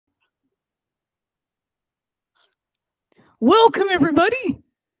Welcome, everybody.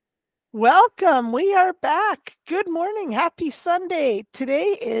 Welcome. We are back. Good morning. Happy Sunday.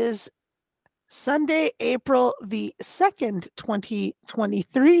 Today is Sunday, April the 2nd,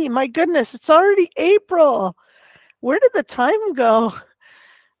 2023. My goodness, it's already April. Where did the time go?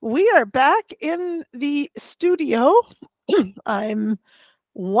 We are back in the studio. I'm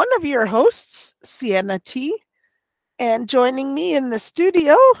one of your hosts, Sienna T. And joining me in the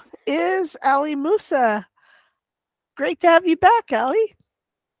studio is Ali Musa. Great to have you back, Ali.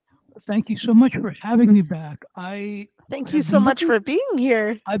 Thank you so much for having me back. Thank you so much for being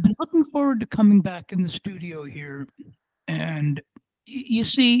here. I've been looking forward to coming back in the studio here, and you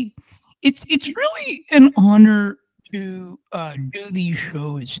see, it's really an honor to do these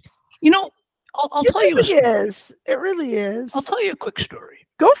shows. You know, I'll tell you a story. It really is. I'll tell you a quick story.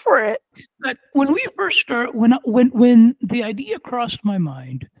 Go for it. But when we first started, when the idea crossed my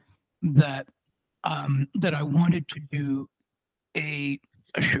mind that that I wanted to do a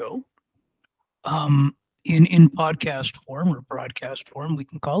show in podcast form or broadcast form, we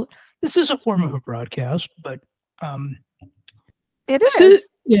can call it. This is a form of a broadcast, but it is.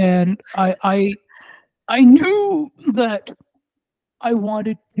 And I knew that I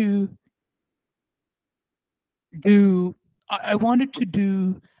wanted to do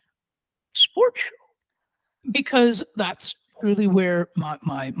sports show because that's really where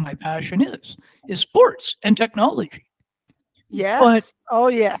my passion is sports and technology. Yes.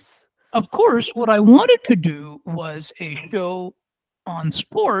 But, yes. Of course, what I wanted to do was a show on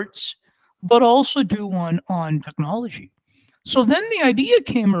sports, but also do one on technology. So then the idea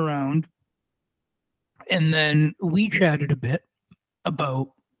came around, and then we chatted a bit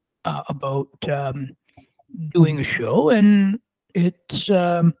about doing a show, and it's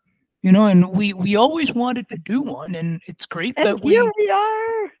and we always wanted to do one, and it's great and that here we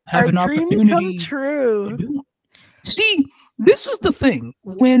are. Have Our an dream opportunity come true. To do one. See, this is the thing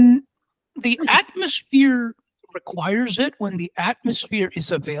when the atmosphere requires it, when the atmosphere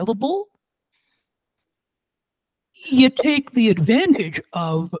is available, you take the advantage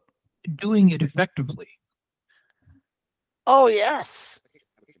of doing it effectively. Oh, yes.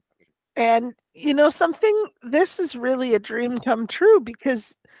 And, something, this is really a dream come true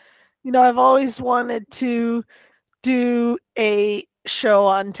because, I've always wanted to do a show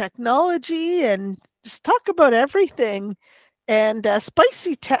on technology and just talk about everything. And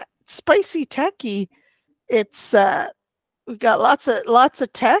Spicy Techy, it's we've got lots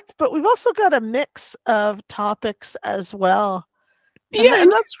of tech, but we've also got a mix of topics as well.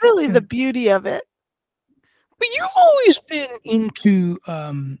 And that's really the beauty of it. But you've always been into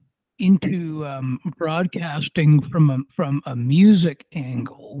broadcasting from a music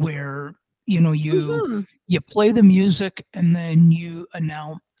angle where you play the music and then you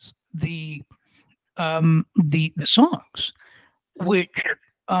announce the songs, which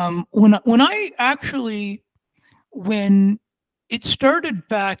when it started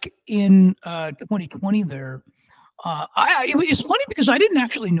back in 2020 there, it's funny because I didn't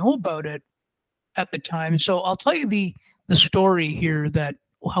actually know about it at the time. So I'll tell you the story here that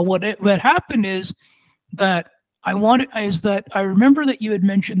what happened is that I remember that you had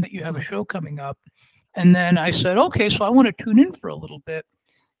mentioned that you have a show coming up, and then I said, okay, so I want to tune in for a little bit.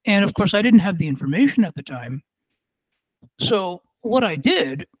 And of course I didn't have the information at the time. So what I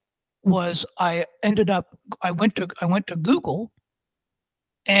did was I went to Google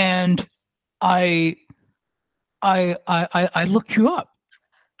and I looked you up.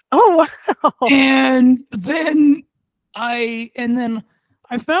 Oh wow! And then I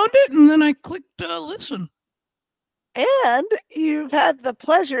found it, and then I clicked listen. And you've had the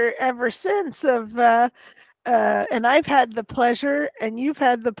pleasure ever since of, and I've had the pleasure, and you've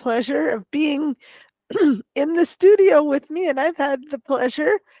had the pleasure of being in the studio with me, and I've had the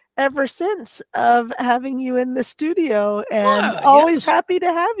pleasure ever since of having you in the studio, and always happy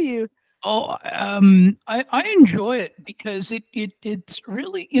to have you. Oh, I enjoy it because it's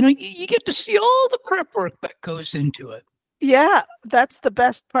really, you get to see all the prep work that goes into it. Yeah, that's the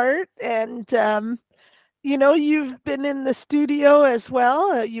best part. And, you've been in the studio as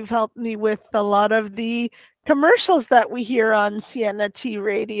well. You've helped me with a lot of the commercials that we hear on Sienna T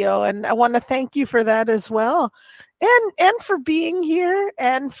Radio. And I want to thank you for that as well. And for being here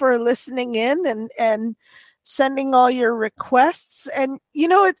and for listening in and sending all your requests. And,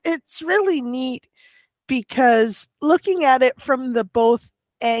 it's really neat because looking at it from the both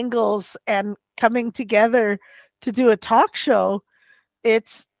angles and coming together to do a talk show,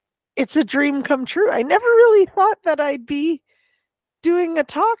 it's a dream come true. I never really thought that I'd be doing a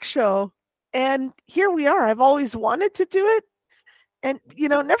talk show, and here we are. I've always wanted to do it, and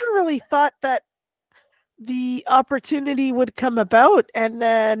never really thought that the opportunity would come about, and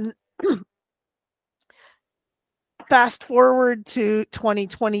then fast forward to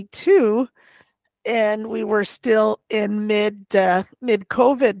 2022, and we were still in mid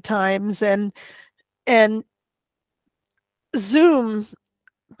COVID times, and Zoom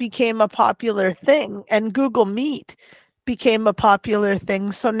became a popular thing, and Google Meet became a popular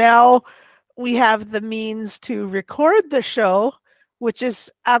thing. So now we have the means to record the show, which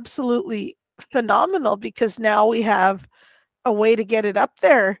is absolutely phenomenal because now we have a way to get it up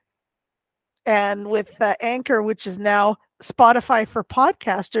there. And with Anchor, which is now Spotify for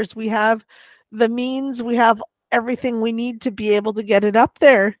podcasters, we have the means, we have everything we need to be able to get it up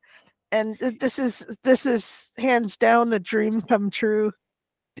there. And this is hands down a dream come true.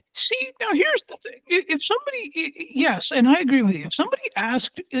 See, now here's the thing. If somebody, yes, and I agree with you. If somebody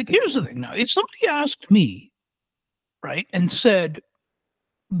asked, like, here's the thing now. If somebody asked me, right, and said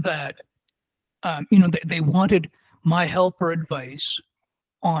that, they wanted my help or advice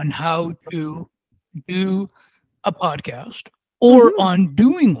on how to do a podcast or Mhm. on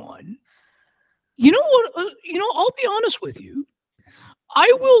doing one, you know what? I'll be honest with you.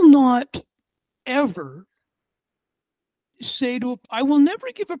 I will not ever I will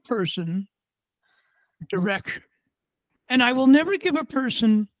never give a person direction. And I will never give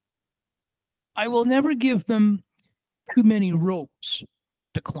them too many ropes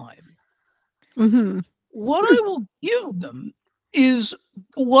to climb. Mhm. What I will give them is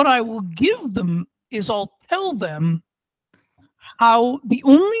I'll tell them how the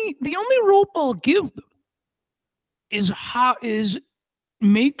only rope I'll give them is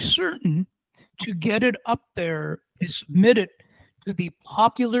make certain to get it up there, to submit it to the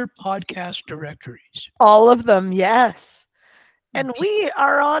popular podcast directories. All of them, yes. And we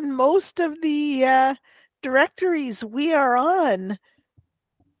are on most of the directories. We are on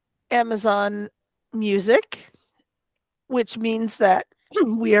Amazon Music, which means that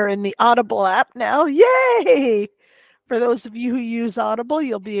we are in the Audible app now. Yay! For those of you who use Audible,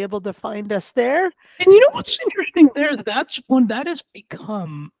 you'll be able to find us there. And you know what's interesting there? That's one that has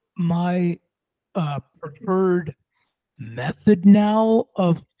become my preferred method now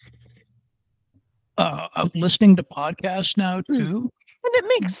of listening to podcasts now too. And it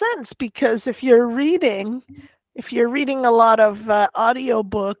makes sense because if you're reading a lot of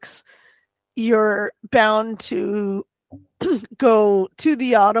audiobooks, you're bound to go to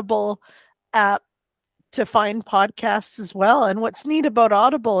the Audible app to find podcasts as well. And what's neat about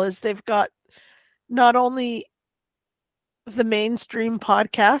Audible is they've got not only the mainstream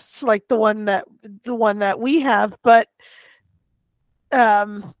podcasts like the one that we have, but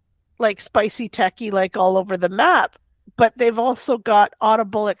like Spicy Techy, like All Over the Map. But they've also got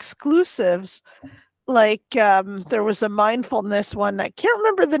Audible exclusives. Like there was a mindfulness one. I can't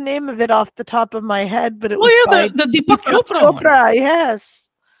remember the name of it off the top of my head, but it was by the Deepak Chopra. one. Yes.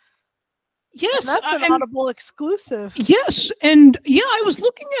 Yes, and that's an Audible exclusive. Yes, and yeah, I was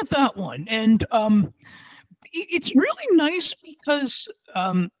looking at that one, and it's really nice because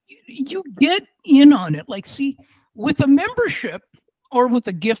you get in on it. Like, see, with a membership or with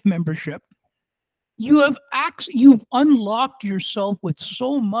a gift membership, you've unlocked yourself with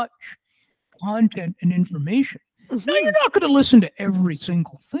so much content and information. Mm-hmm. Now you're not going to listen to every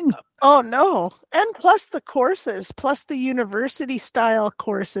single thing up. Oh no. And plus the courses, plus the university style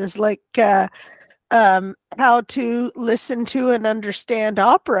courses like how to listen to and understand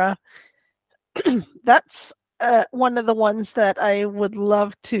opera. That's one of the ones that I would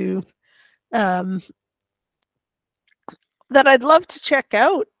love to that I'd love to check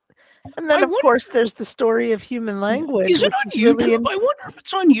out. And then of course there's the story of human language. Is it on YouTube? Really I wonder if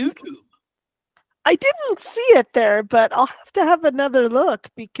it's on YouTube. I didn't see it there, but I'll have to have another look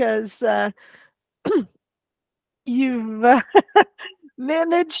because you've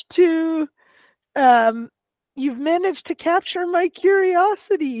managed to capture my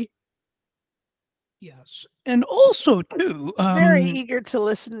curiosity. Yes, and also too, very eager to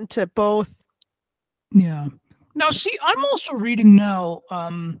listen to both. Yeah. Now, see, I'm also reading now.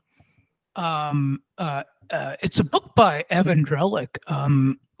 It's a book by Evan Drellick,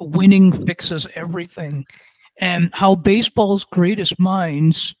 Winning Fixes Everything, and how baseball's greatest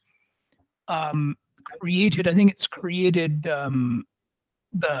minds created. I think it's created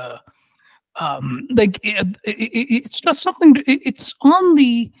it's not something. It's on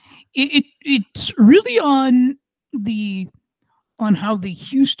the. It's really on how the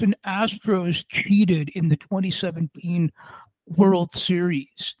Houston Astros cheated in the 2017 World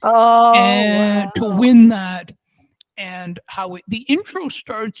Series. And wow. To win that, and how the intro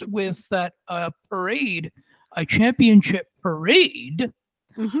starts with that parade, a championship parade,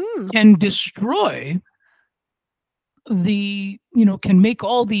 can destroy can make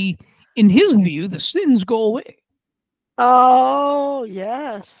all the, in his view, the sins go away. Oh,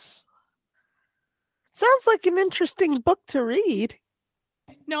 yes. Sounds like an interesting book to read.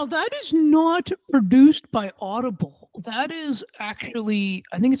 Now that is not produced by Audible. That is actually,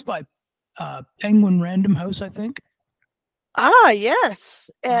 I think it's by Penguin Random House, I think. Ah, yes,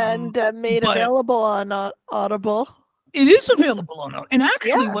 and made But available on Audible. it is available on. And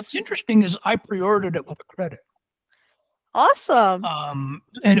actually, what's Yes, interesting is I pre-ordered it with a credit. awesome, And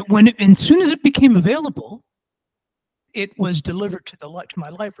as soon as it became available, it was delivered to my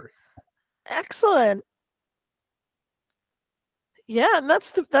library. excellent. Yeah, and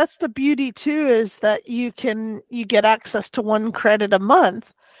that's the beauty too, is that you get access to one credit a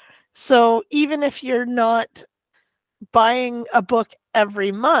month. So even if you're not buying a book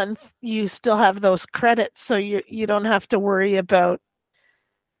every month, you still have those credits, so you don't have to worry about.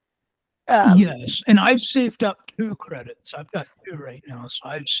 Yes, and I've saved up 2 credits. I've got 2 right now, so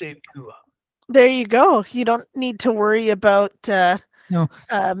I've saved 2 up. There you go. You don't need to worry about No,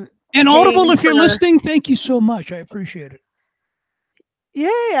 um, and Audible, paying if you're for. listening, thank you so much. I appreciate it.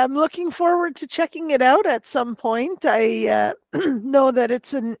 Yay, I'm looking forward to checking it out at some point. I know that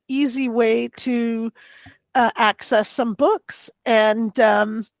it's an easy way to access some books. And,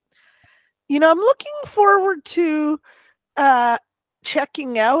 I'm looking forward to uh,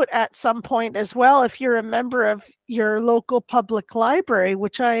 checking out at some point as well. If you're a member of your local public library,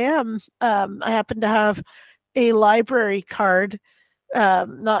 which I am, I happen to have a library card.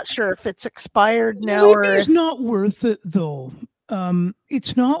 Not sure if it's expired now or Libby's if. not worth it, though.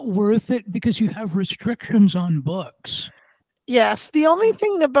 It's not worth it because you have restrictions on books. Yes, the only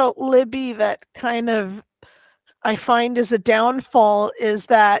thing about Libby that kind of I find is a downfall is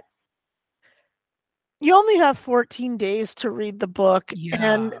that you only have 14 days to read the book,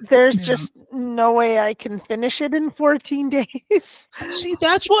 and Yeah, there's yeah. just no way I can finish it in 14 days. See,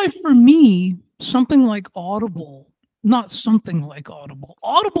 that's why for me, something like Audible, not something like Audible,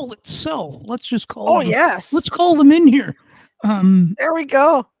 Audible itself. Let's just call Oh, them. yes. Let's call them in here. There we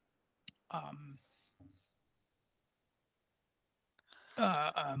go.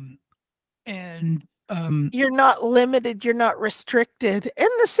 Um, and You're not limited, you're not restricted. And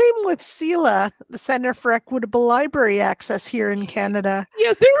the same with CELA, the Center for Equitable Library Access here in Canada.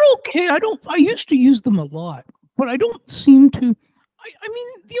 yeah, they're okay. I used to use them a lot, but I don't seem to. I mean,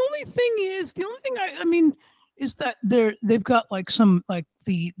 the only thing I mean, is that they've got like some, like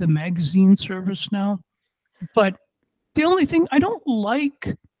the magazine service now, but the only thing I don't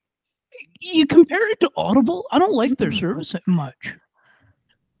like, you compare it to Audible, I don't like their service that much.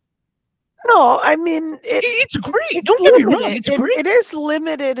 No, I mean It's great. it's Don't get me wrong. limited. It's It, great. it is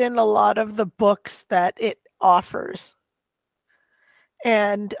limited in a lot of the books that it offers.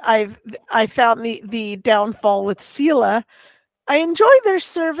 And I found the downfall with CELA. I enjoy their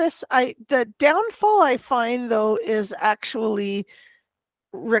service. The downfall I find though is actually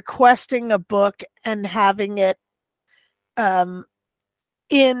requesting a book and having it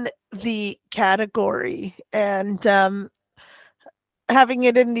in the category, and having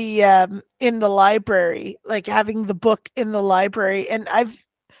it in the library, like having the book in the library. And I've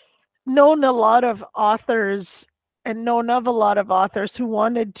known a lot of authors and known of a lot of authors who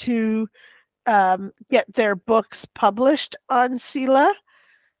wanted to get their books published on CELA,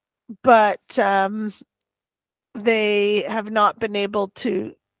 but they have not been able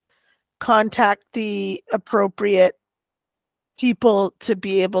to contact the appropriate people to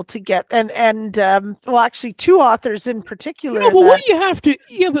be able to get. And well, actually 2 authors in particular But that. what you have to,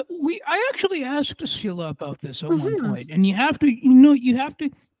 yeah, but I actually asked Sheila about this at one Mhm. point, and you have to,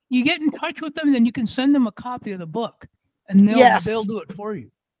 you get in touch with them, and then you can send them a copy of the book, and they'll Yes, do it for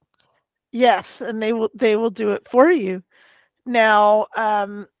you. yes, and they will do it for you. Now,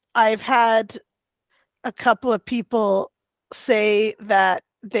 I've had a couple of people say that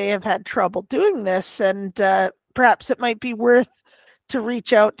they have had trouble doing this, and perhaps it might be worth to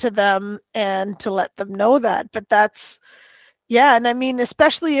reach out to them and to let them know that. But that's, yeah, and I mean,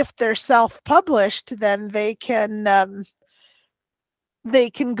 especially if they're self-published, then they can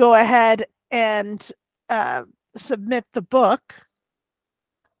go ahead and submit the book,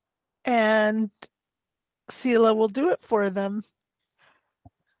 and CELA will do it for them.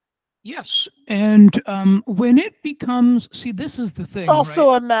 Yes, and when it becomes, see, this is the It's thing, right?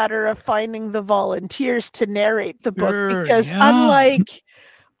 also a matter of finding the volunteers to narrate the book, Sure, because yeah, unlike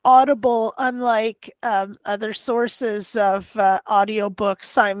Audible, unlike other sources of audiobooks,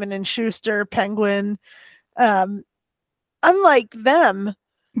 Simon and Schuster, Penguin, um, unlike them,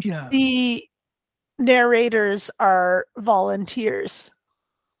 yeah. the narrators are volunteers.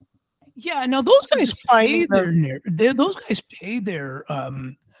 Yeah, now those So guys just finding pay them. those guys pay their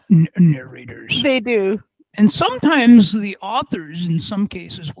narrators. They do. And sometimes the authors, in some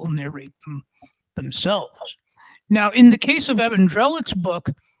cases, will narrate them themselves. Now, in the case of Evan Drellick's book,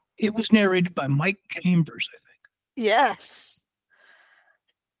 it was narrated by Mike Chambers, I think. Yes.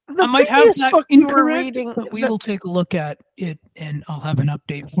 I The might have previous that book you were incorrect, reading, but we will take a look at it and I'll have an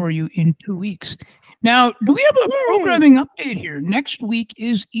update for you in 2 weeks. Now, do we have a yay! programming update here? Next week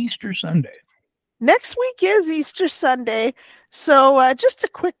is Easter Sunday. Next week is Easter Sunday. So just a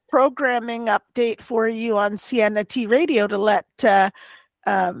quick programming update for you on Sienna T Radio to let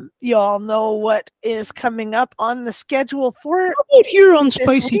you all know what is coming up on the schedule for How about here on this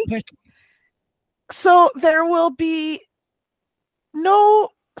Spicy week. Techy? So there will be no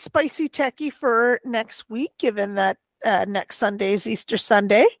Spicy Techy for next week, given that next Sunday is Easter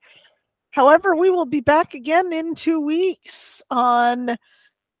Sunday. However, we will be back again in 2 weeks on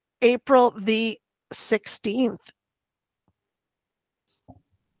April the 16th.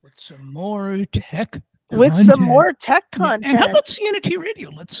 With some more tech With content. some more tech content. And how about Sienna T Radio?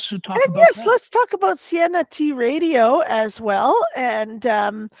 Let's talk about yes, that. let's talk about Sienna T Radio as well. And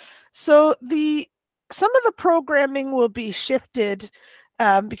so some of the programming will be shifted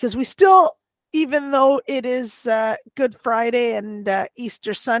because we still, even though it is Good Friday and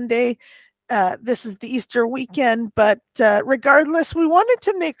Easter Sunday, this is the Easter weekend, but regardless, we wanted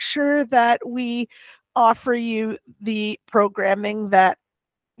to make sure that we offer you the programming that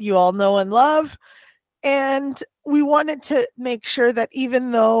you all know and love. And we wanted to make sure that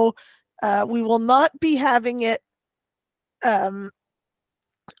even though we will not be having it on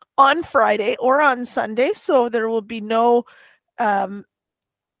Friday or on Sunday, so there will be no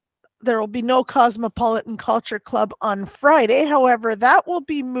Cosmopolitan Culture Club on Friday. However, that will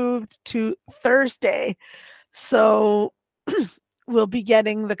be moved to Thursday. So we'll be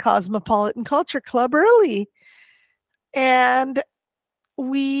getting the Cosmopolitan Culture Club early. And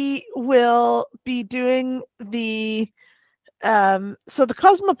we will be doing so the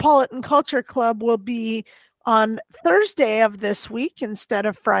Cosmopolitan Culture Club will be on Thursday of this week instead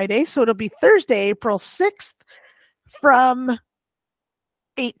of Friday. So it'll be Thursday, April 6th from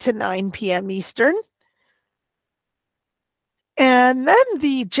 8 to 9 p.m. Eastern. And then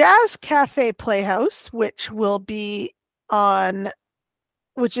the Jazz Cafe Playhouse, which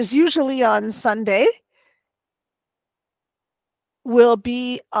is usually on Sunday, will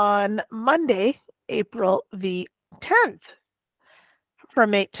be on Monday, April the 10th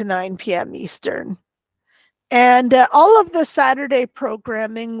from 8 to 9 p.m. Eastern. And all of the Saturday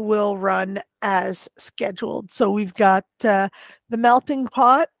programming will run as scheduled. So we've got the Melting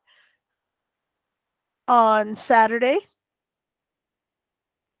Pot on Saturday,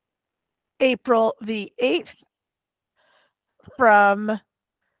 April the 8th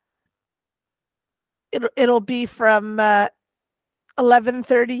it'll be from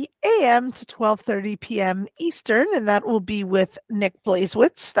 11:30 a.m. to 12:30 p.m. Eastern, and that will be with Nick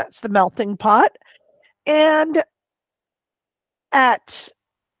Blazewitz. That's the Melting Pot. And at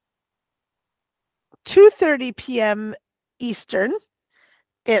 2:30 p.m. Eastern,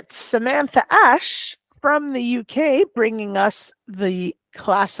 it's Samantha Ash from the UK bringing us the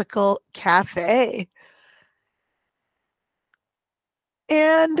Classical Cafe.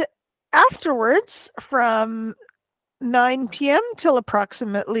 And afterwards, from 9 p.m. till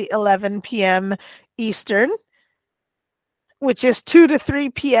approximately 11 p.m. Eastern, which is 2 to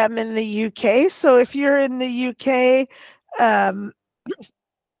 3 p.m. in the UK. So if you're in the UK,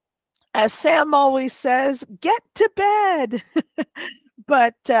 as Sam always says, get to bed.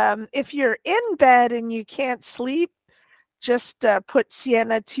 But if you're in bed and you can't sleep, just put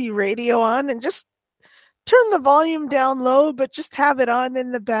Sienna T Radio on and just turn the volume down low, but just have it on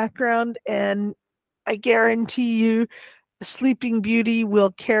in the background. And I guarantee you, Sleeping Beauty will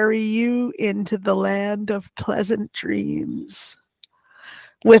carry you into the land of pleasant dreams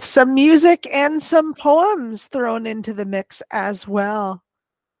with some music and some poems thrown into the mix as well.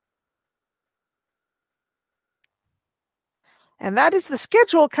 And that is the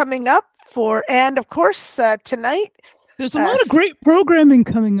schedule coming up and of course, tonight. There's a lot of great programming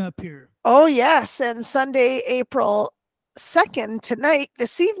coming up here. Oh, yes. And Sunday, April 2nd, tonight,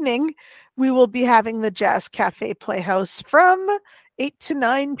 this evening, we will be having the Jazz Cafe Playhouse from 8 to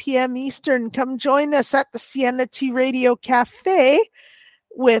 9 p.m. Eastern. Come join us at the Sienna T Radio Cafe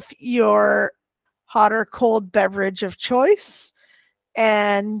with your hot or cold beverage of choice.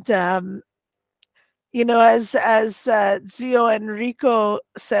 And, as Zio Enrico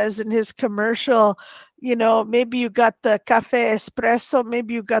says in his commercial, maybe you got the cafe espresso,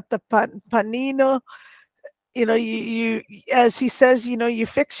 maybe you got the panino, you as he says, you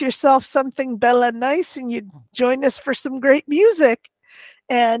fix yourself something bella nice and you join us for some great music.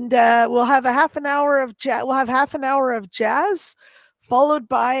 And we'll have a half an hour of jazz. We'll have half an hour of jazz, followed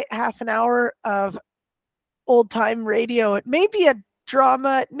by half an hour of old time radio. It may be a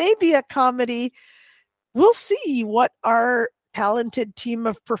drama, it may be a comedy. We'll see what our talented team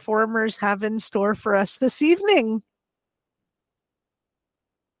of performers have in store for us this evening.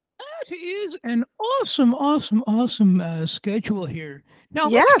 That is an awesome, awesome, awesome schedule here. Now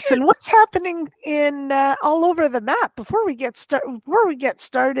let's Yes, get and what's happening in all over the map before we get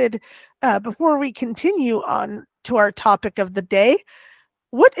started, before we continue on to our topic of the day.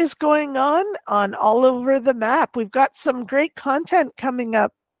 What is going on all over the map? We've got some great content coming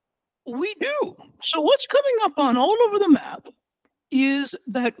up. We do. So what's coming up on all over the map is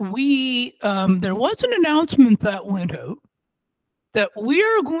that there was an announcement that went out that we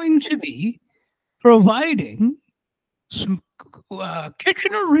are going to be providing some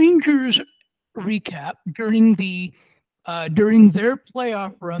Kitchener Rangers recap during their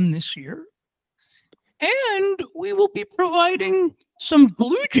playoff run this year, and we will be providing some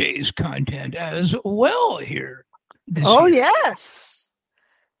Blue Jays content as well here this Oh, year. yes.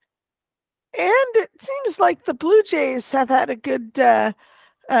 And it seems like the Blue Jays have had a good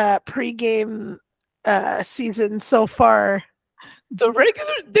pregame season so far. They're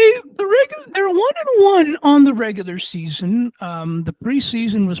 1-1 on the regular season. The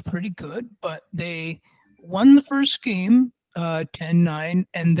preseason was pretty good, but they won the first game 10-9,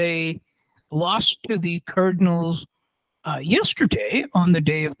 and they lost to the Cardinals yesterday on the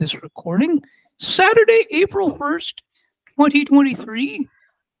day of this recording, Saturday, April 1st, 2023,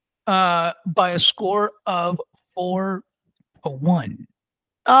 by a score of 4-1.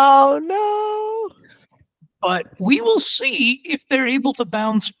 Oh, no. But we will see if they're able to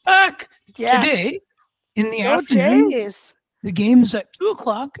bounce back today in the afternoon. Jays. The game is at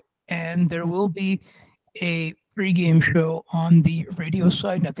 2:00, and there will be a pregame show on the radio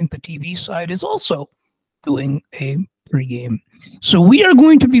side. And I think the TV side is also doing a pregame. So we are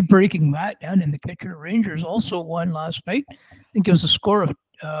going to be breaking that down. And the Kitchener Rangers also won last night. I think it was a score of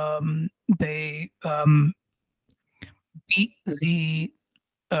they beat the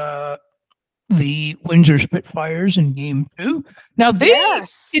Windsor Spitfires in Game 2. Now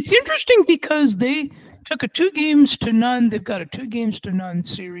it's interesting because they took a 2-0. They've got a 2-0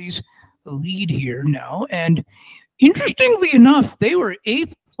 series lead here now, and interestingly enough, they were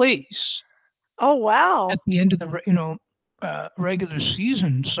 8th place. Oh, wow! At the end of the regular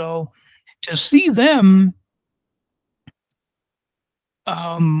season, so to see them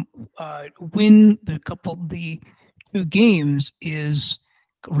win the 2 games is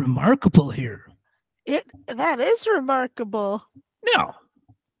remarkable here. That is remarkable. Now,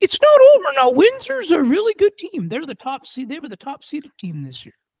 it's not over. Now, Windsor's a really good team. They're the top seed. They were the top seeded team this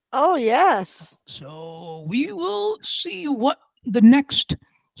year. Oh, yes. So we will see what the next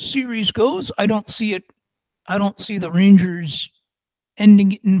series goes. I don't see the Rangers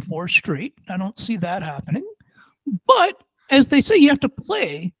ending it in 4 straight. I don't see that happening. But as they say, you have to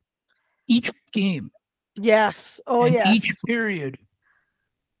play each game. Yes. Oh, and yes. Each period.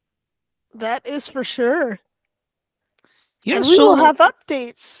 That is for sure. Yeah, and we will have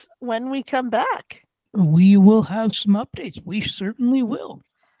updates when we come back. We will have some updates. We certainly will.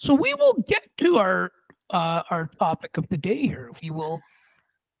 So we will get to our topic of the day here. We will.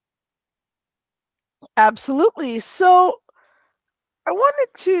 Absolutely. So I wanted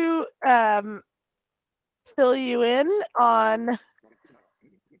to fill you in on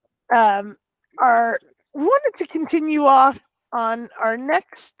we wanted to continue off on our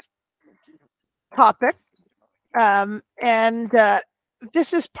next topic. And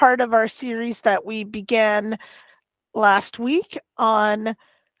this is part of our series that we began last week on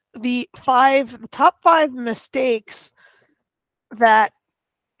the top 5 mistakes that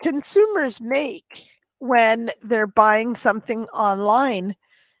consumers make when they're buying something online.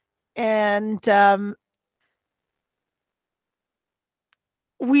 And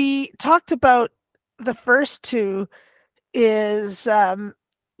we talked about the first 2 is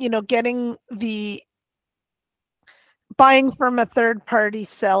getting buying from a third-party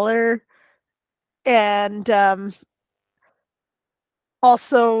seller, and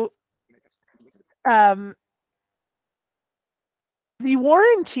also the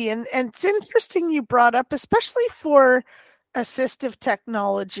warranty. And it's interesting you brought up, especially for assistive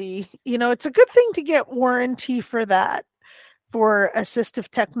technology. It's a good thing to get warranty for that, for assistive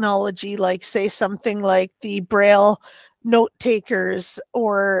technology, like say something like the Braille note takers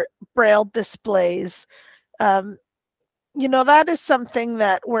or Braille displays. that is something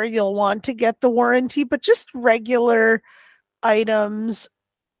that where you'll want to get the warranty, but just regular items,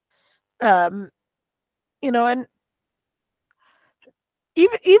 um, and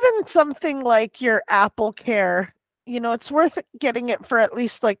even something like your Apple Care, it's worth getting it for at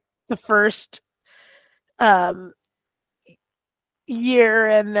least like the first um year,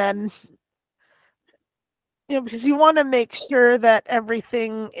 and then because you want to make sure that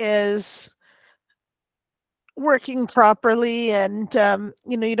everything is working properly, and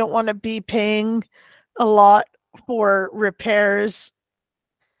you don't want to be paying a lot for repairs.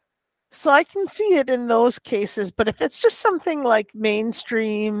 So I can see it in those cases, but if it's just something like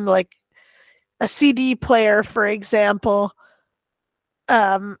mainstream, like a CD player, for example,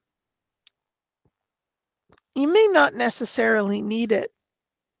 um, you may not necessarily need it.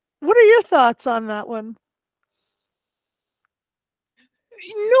 What are your thoughts on that one?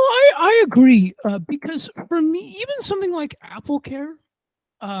 I agree, because for me, even something like Apple Care,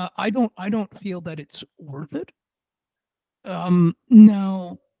 I don't feel that it's worth it.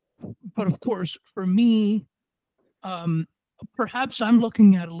 Now, but of course, for me, um, perhaps I'm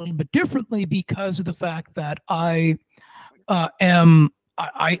looking at it a little bit differently because of the fact that am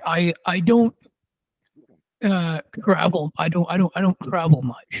I don't travel. I don't travel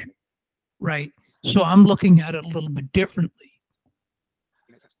much, right? So I'm looking at it a little bit differently.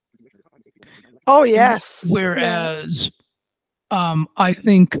 Oh, yes. Yeah. Whereas, I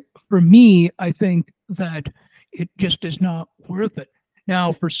think for me, I think that it just is not worth it.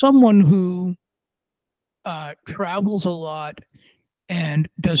 Now, for someone who travels a lot and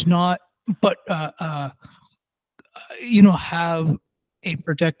does not, but have a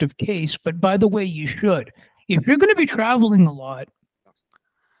protective case. But by the way, you should. If you're going to be traveling a lot,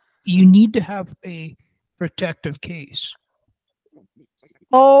 you need to have a protective case.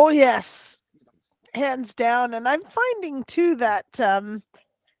 Oh, yes. Hands down. And I'm finding too that,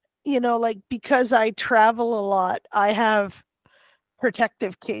 like because I travel a lot, I have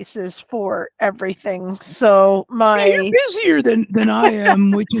protective cases for everything. So Yeah, my you're busier than I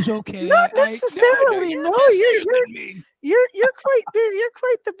am, which is okay. not I no, necessarily. you're No, you're busier you're than me. you're quite busy. You're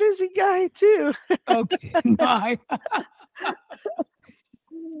quite the busy guy too. Okay, no,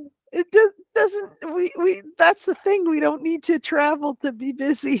 It just doesn't we that's the thing. We don't need to travel to be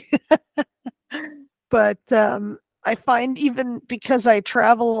busy. But I find even because I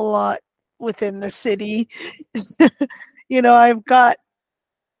travel a lot within the city, I've got,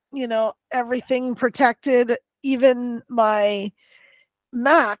 everything protected, even my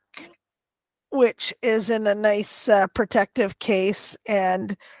Mac, which is in a nice protective case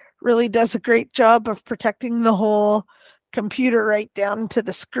and really does a great job of protecting the whole computer right down to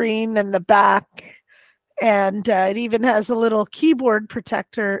the screen and the back. And it even has a little keyboard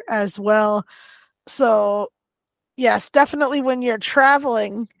protector as well. So, yes, definitely when you're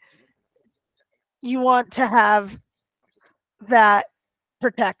traveling, you want to have that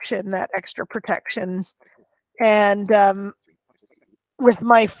protection, that extra protection. And with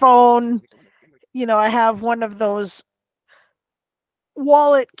my phone, I have one of those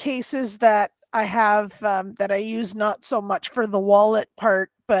wallet cases that I have that I use not so much for the wallet part,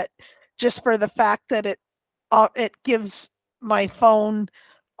 but just for the fact that it gives my phone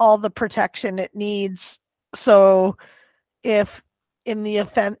all the protection it needs. So if in the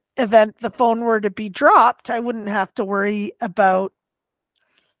event the phone were to be dropped, I wouldn't have to worry about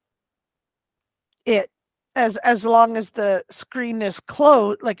it as long as the screen is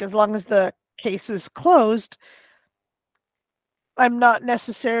closed, like as long as the case is closed. I'm not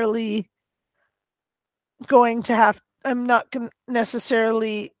necessarily going to have I'm not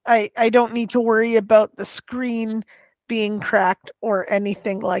necessarily I don't need to worry about the screen being cracked or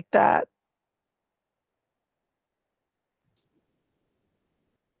anything like that.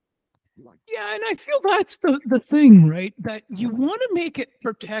 yeah, and I feel that's the thing, right? That you want to make it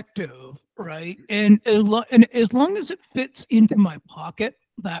protective, right? And as long as it fits into my pocket,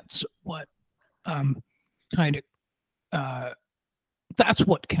 that's what um kind of uh that's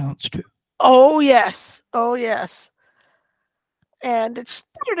what counts too. Oh yes. Oh yes. And it's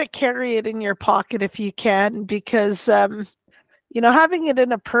better to carry it in your pocket if you can, because having it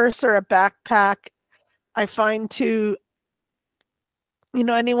in a purse or a backpack, I find too,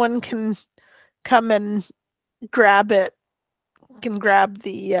 anyone can come and grab it, can grab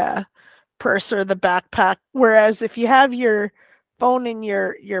the purse or the backpack. Whereas if you have your phone in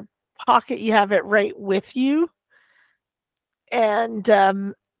your pocket, you have it right with you. And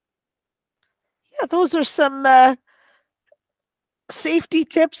yeah, those are some safety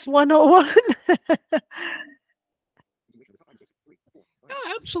tips 101.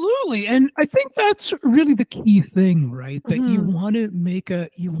 Yeah, absolutely. And I think that's really the key thing, right? That you Mhm. want to make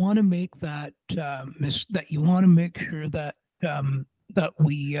you want to make that that you want to make sure that that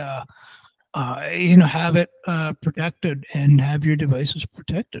we have it protected and have your devices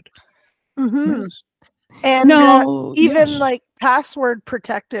protected. Mhm. Yes. And Now, even yes. like password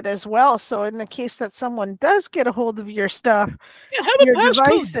protected as well. So in the case that someone does get a hold of your stuff, Yeah, have a your passcode.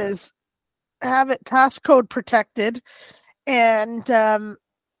 devices have it passcode protected, and that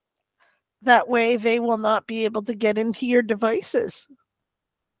way they will not be able to get into your devices.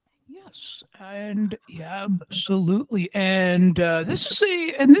 Yes, and yeah, absolutely. And this is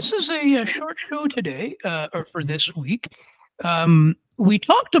a short show today, or for this week. We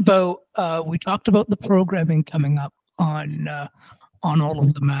talked about the programming coming up on all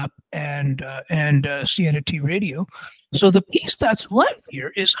of the map and CNT radio. So the piece that's left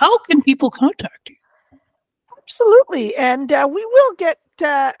here is how can people contact you? Absolutely. And we will get,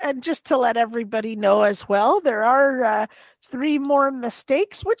 and just to let everybody know as well, there are three more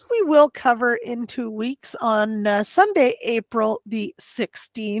mistakes, which we will cover in 2 weeks on Sunday, April the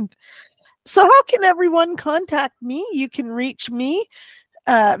 16th. So, how can everyone contact me? You can reach me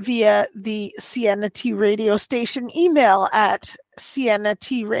via the Sienna T radio station email at Sienna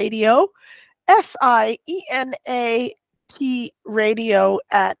T radio, SIENA radio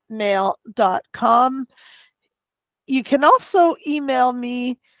at mail.com. You can also email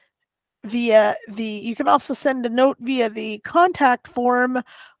me you can also send a note via the contact form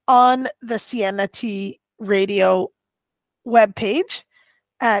on the Sienna T radio webpage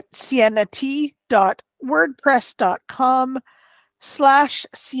at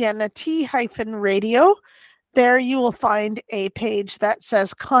siennat.wordpress.com/Sienna T radio. There you will find a page that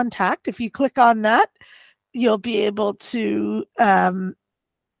says contact. If you click on that, you'll be able to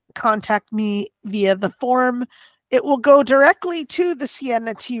contact me via the form. It will go directly to the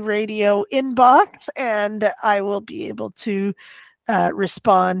Sienna T radio inbox, and I will be able to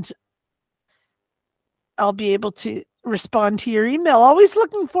respond. I'll be able to respond to your email. Always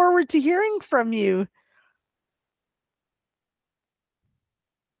looking forward to hearing from you.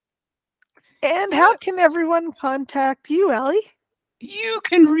 And how Yeah, can everyone contact you, Ellie? you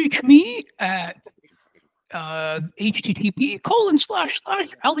can reach me at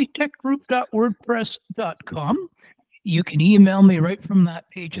http://alitechgroup.wordpress.com. You can email me right from that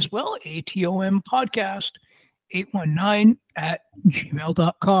page as well,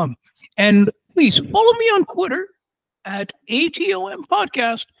 atompodcast819@gmail.com. And please follow me on Twitter at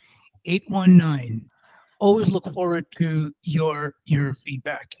atompodcast819. Always look forward to your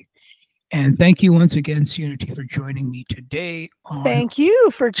feedback. And thank you once again, Unity, for joining me today on Thank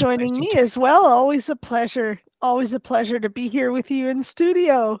you for joining Spicy me Tech. as well. Always a pleasure. Always a pleasure to be here with you in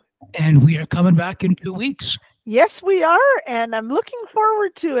studio. And we are coming back in 2 weeks. Yes, we are. And I'm looking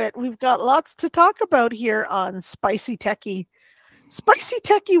forward to it. We've got lots to talk about here on Spicy Techy. Spicy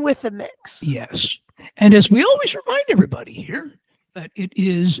Techy with a mix. Yes. And as we always remind everybody here, that it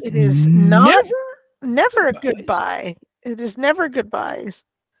is It is not never never a goodbyes. goodbye. It is never goodbyes.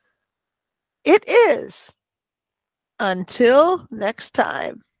 It is until next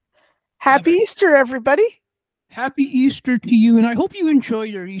time. Have Happy a Easter, everybody. happy Easter to you, and I hope you enjoy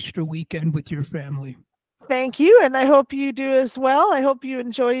your Easter weekend with your family. Thank you. And I hope you do as well. I hope you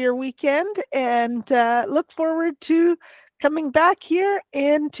enjoy your weekend and look forward to coming back here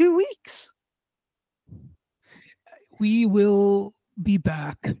in 2 weeks. We will be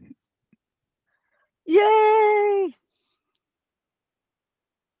back. Yay!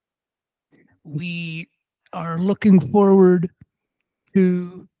 We are looking forward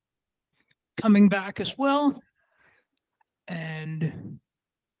to coming back as well. And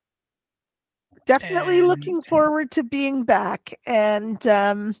Definitely and looking forward to being back. And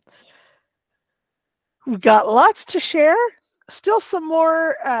we've got lots to share. Still some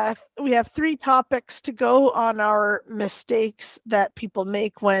more. We have 3 topics to go on our mistakes that people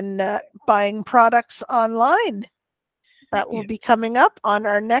make when buying products online. That will yeah. be coming up on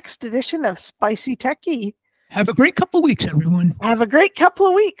our next edition of Spicy Techie. Have a great couple of weeks, everyone. Have a great couple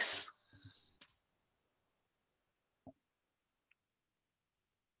of weeks.